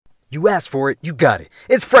You asked for it, you got it.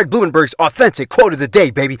 It's Fred Blumenberg's authentic quote of the day,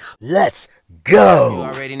 baby. Let's go. You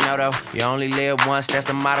already know though, you only live once, that's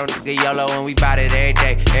the motto, nigga, YOLO, and we bout it every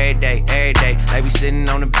day, every day, every day. Like we sitting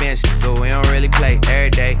on the bench, but we don't really play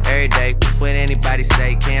every day, every day. What anybody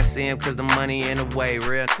say, can't see him cause the money in the way,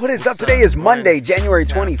 real. What is up? Today is Monday, January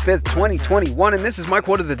 25th, 2021, and this is my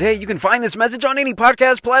quote of the day. You can find this message on any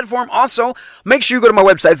podcast platform. Also, make sure you go to my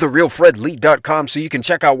website, therealfredlee.com, so you can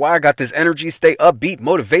check out why I got this energy, stay upbeat,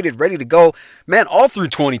 motivated, ready to go, man, all through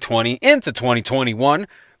 2020 into 2021.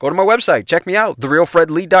 Go to my website, check me out,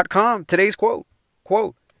 therealfredlee.com. Today's quote,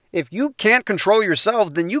 if you can't control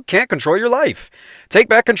yourself, then you can't control your life. Take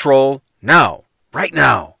back control now, right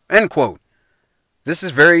now, end quote. This is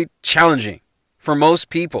very challenging for most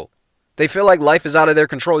people. They feel like life is out of their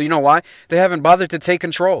control. You know why? They haven't bothered to take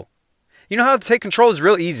control. You know how to take control is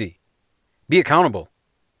real easy. Be accountable.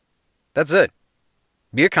 That's it.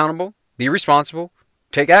 Be accountable, be responsible,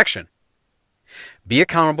 take action. Be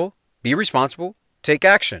accountable, be responsible, take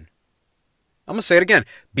action. I'm going to say it again.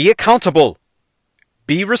 Be accountable.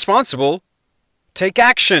 Be responsible. Take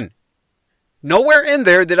action. Nowhere in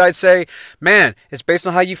there did I say, man, it's based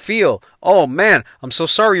on how you feel. Oh, man, I'm so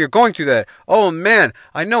sorry you're going through that. Oh, man,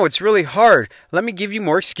 I know it's really hard. Let me give you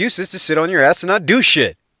more excuses to sit on your ass and not do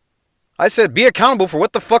shit. I said be accountable for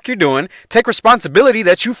what the fuck you're doing. Take responsibility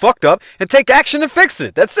that you fucked up and take action to fix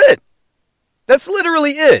it. That's it. That's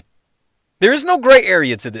literally it. There is no gray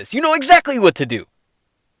area to this. You know exactly what to do.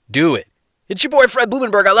 Do it. It's your boy Fred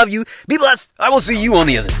Blumenberg. I love you. Be blessed. I will see you on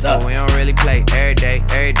the other side. We don't really play every day,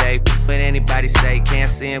 every day. What anybody say, can't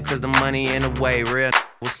see him cause the money in the way, real.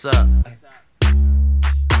 What's up?